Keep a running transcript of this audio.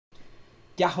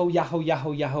Yahoo, yahoo,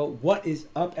 yahoo, yahoo. What is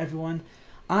up, everyone?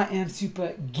 I am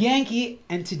Super Genki,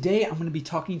 and today I'm going to be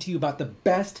talking to you about the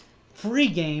best free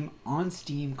game on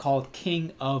Steam called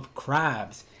King of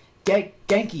Crabs.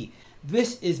 Genki,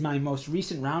 this is my most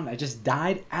recent round. I just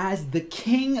died as the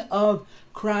King of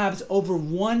Crabs. Over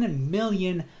 1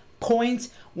 million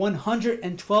points,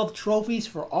 112 trophies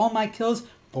for all my kills,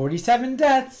 47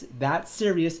 deaths. That's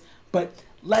serious, but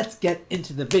let's get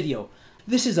into the video.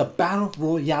 This is a battle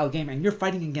royale game, and you're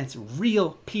fighting against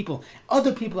real people.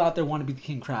 Other people out there want to be the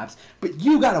King Crabs, but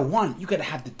you gotta want it. You gotta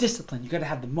have the discipline. You gotta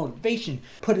have the motivation.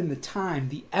 Put in the time,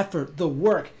 the effort, the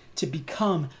work to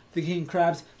become the King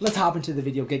Crabs. Let's hop into the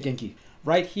video. Get Genki.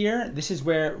 Right here, this is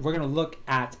where we're gonna look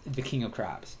at the King of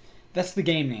Crabs. That's the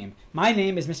game name. My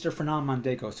name is Mr. Fernand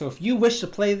Mondego. So if you wish to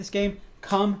play this game,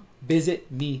 come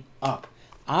visit me up.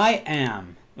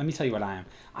 Let me tell you what I am.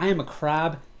 I am a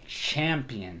crab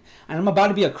champion, and I'm about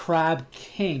to be a crab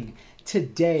king.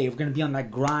 Today we're going to be on that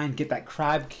grind, get that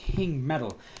crab king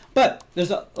medal, but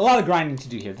there's a lot of grinding to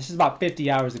do here. This is about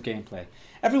 50 hours of gameplay.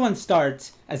 Everyone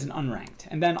starts as an unranked,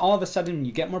 and then all of a sudden when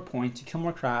you get more points, you kill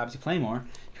more crabs, you play more,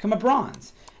 you become a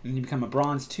bronze, and then you become a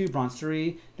bronze 2, bronze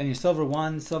 3, then you're silver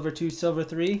 1, silver 2, silver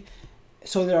 3.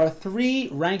 So there are 3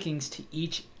 rankings to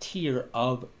each tier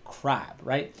of crab,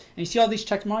 right? And you see all these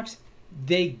check marks?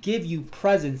 They give you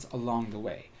presents along the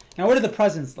way. Now, what are the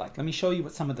presents like? Let me show you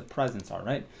what some of the presents are,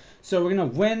 right? So we're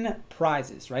going to win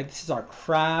prizes, right? This is our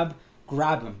crab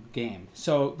grab 'em game.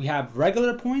 So we have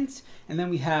regular points, and then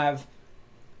we have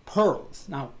pearls.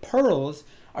 Now, pearls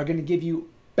are going to give you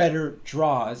better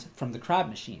draws from the crab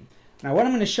machine. Now, what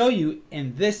I'm going to show you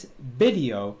in this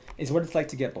video is what it's like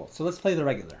to get both. So let's play the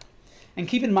regular. And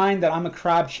keep in mind that I'm a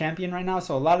crab champion right now,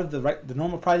 so a lot of the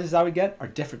normal prizes I would get are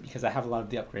different because I have a lot of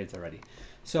the upgrades already.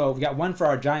 So we got 1 for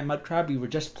our giant mud crab. We were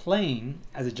just playing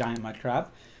as a giant mud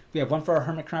crab. We have 1 for our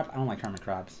hermit crab. I don't like hermit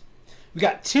crabs. We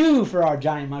got 2 for our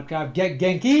giant mud crab. Get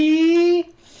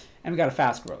Genki! And we got a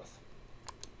fast growth.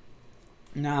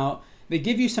 Now, they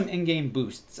give you some in-game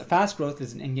boosts. A fast growth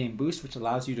is an in-game boost which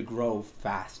allows you to grow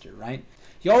faster, right?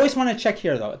 You always want to check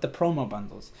here, though, at the promo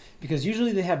bundles, because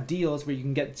usually they have deals where you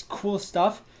can get cool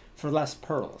stuff for less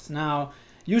pearls. Now,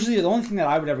 usually the only thing that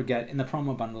I would ever get in the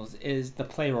promo bundles is the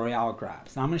Play Royale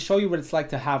grabs. Now, I'm going to show you what it's like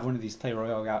to have one of these Play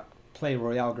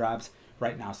Royale grabs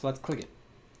right now. So let's click it.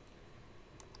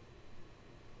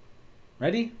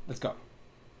 Ready? Let's go.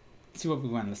 Let's see what we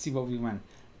win. Let's see what we win.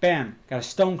 Bam! Got a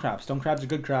stone crab. Stone crabs are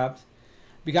good crabs.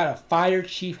 We got a Fire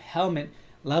Chief helmet,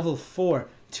 level 4.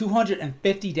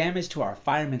 250 damage to our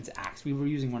fireman's axe. We were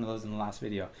using one of those in the last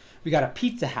video. We got a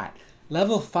pizza hat,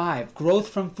 level 5, growth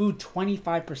from food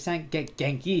 25%. Get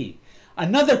Genki.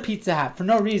 Another pizza hat for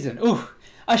no reason. Ooh,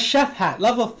 a chef hat,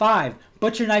 level 5,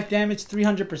 butcher knife damage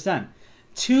 300%.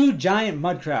 2 giant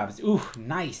mud crabs. Ooh,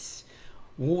 nice.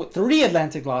 3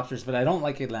 Atlantic lobsters, but I don't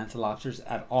like Atlantic lobsters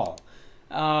at all.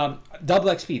 Double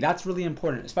XP, that's really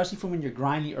important, especially for when you're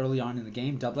grinding early on in the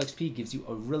game. Double XP gives you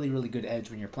a really, really good edge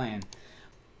when you're playing.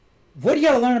 What you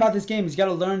got to learn about this game is you got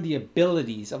to learn the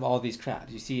abilities of all these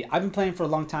crabs. You see, I've been playing for a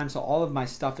long time, so all of my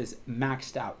stuff is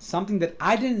maxed out. Something that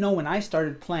I didn't know when I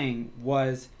started playing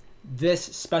was this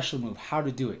special move, how to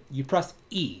do it. You press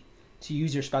E to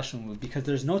use your special move because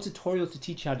there's no tutorial to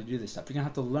teach you how to do this stuff. You're going to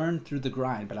have to learn through the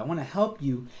grind, but I want to help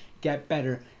you get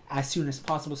better as soon as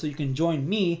possible so you can join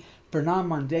me, Fernand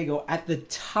Mondego, at the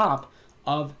top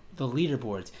of the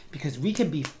leaderboards, because we can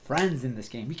be friends in this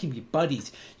game. We can be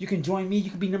buddies. You can join me. You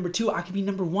can be number 2. I can be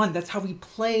number 1. That's how we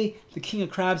play the King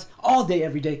of Crabs all day,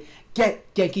 every day.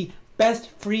 Get Genki. Best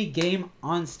free game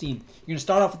on Steam. You're going to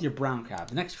start off with your brown crab.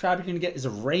 The next crab you're going to get is a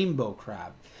rainbow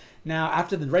crab. Now,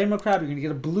 after the rainbow crab, you're going to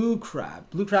get a blue crab.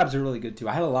 Blue crabs are really good, too.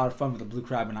 I had a lot of fun with a blue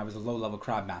crab when I was a low-level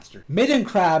crab master. Midden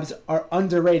crabs are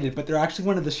underrated, but they're actually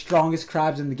one of the strongest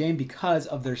crabs in the game because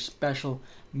of their special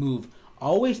move.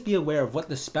 Always be aware of what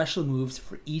the special moves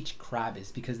for each crab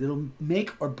is, because it'll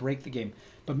make or break the game.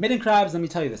 But midden crabs, let me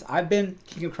tell you this. I've been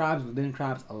King of Crabs with midden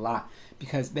crabs a lot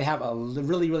because they have a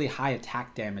really, really high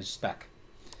attack damage spec.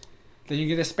 Then you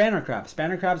get a spanner crab.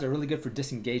 Spanner crabs are really good for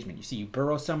disengagement. You see, you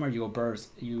burrow somewhere, you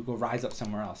go rise up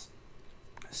somewhere else.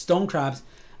 Stone crabs,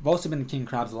 I've also been King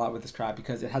Crabs a lot with this crab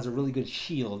because it has a really good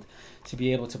shield to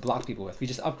be able to block people with. We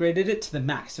just upgraded it to the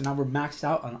max, so now we're maxed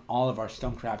out on all of our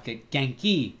stone crab. Get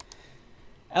Genki.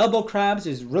 Elbow crabs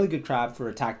is a really good crab for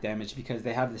attack damage because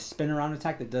they have the spin around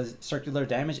attack that does circular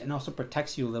damage and also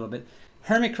protects you a little bit.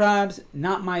 Hermit crabs,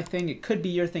 not my thing. It could be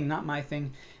your thing, not my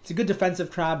thing. It's a good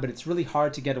defensive crab, but it's really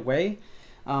hard to get away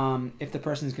if the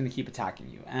person is going to keep attacking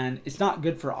you. And it's not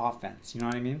good for offense, you know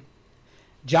what I mean?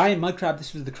 Giant mud crab,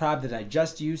 this was the crab that I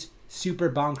just used. Super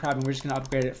bomb crab, and we're just going to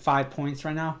upgrade it 5 points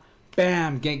right now.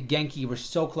 Bam! Genki. We're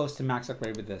so close to max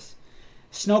upgrade with this.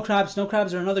 Snow crabs. Snow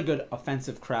crabs are another good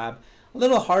offensive crab. A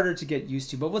little harder to get used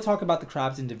to, but we'll talk about the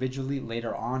crabs individually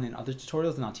later on in other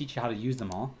tutorials, and I'll teach you how to use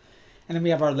them all. And then we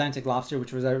have our Atlantic lobster,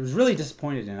 which I was really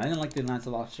disappointed in. I didn't like the Atlantic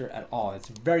lobster at all. It's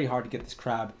very hard to get this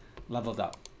crab leveled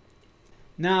up.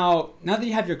 Now that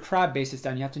you have your crab basis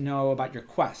down, you have to know about your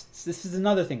quests. This is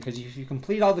another thing, because if you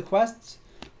complete all the quests,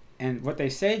 and what they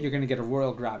say, you're going to get a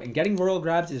royal grab. And getting royal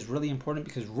grabs is really important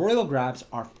because royal grabs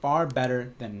are far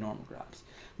better than normal grabs.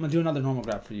 I'm going to do another normal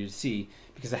grab for you to see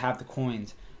because I have the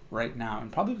coins right now.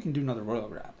 And probably we can do another royal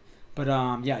grab. But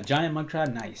yeah, giant mud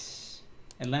crab, nice.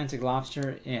 Atlantic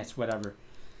lobster, yes, whatever.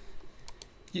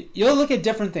 You'll look at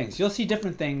different things. You'll see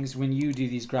different things when you do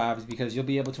these grabs because you'll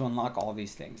be able to unlock all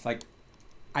these things. Like,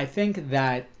 I think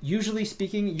that usually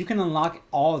speaking, you can unlock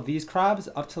all of these crabs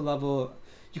up to level...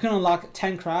 You can unlock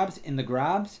 10 crabs in the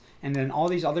grabs, and then all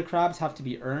these other crabs have to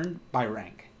be earned by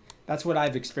rank. That's what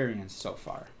I've experienced so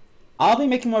far. I'll be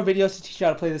making more videos to teach you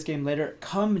how to play this game later.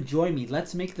 Come join me.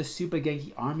 Let's make the Super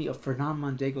Genki army of Fernand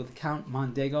Mondego, the Count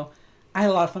Mondego. I had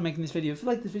a lot of fun making this video. If you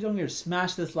like this video, I'm here to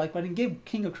smash this like button. Give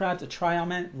King of Crabs a try out,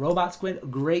 man. Robot Squid, a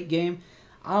great game.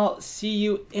 I'll see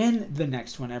you in the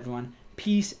next one, everyone.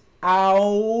 Peace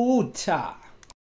out.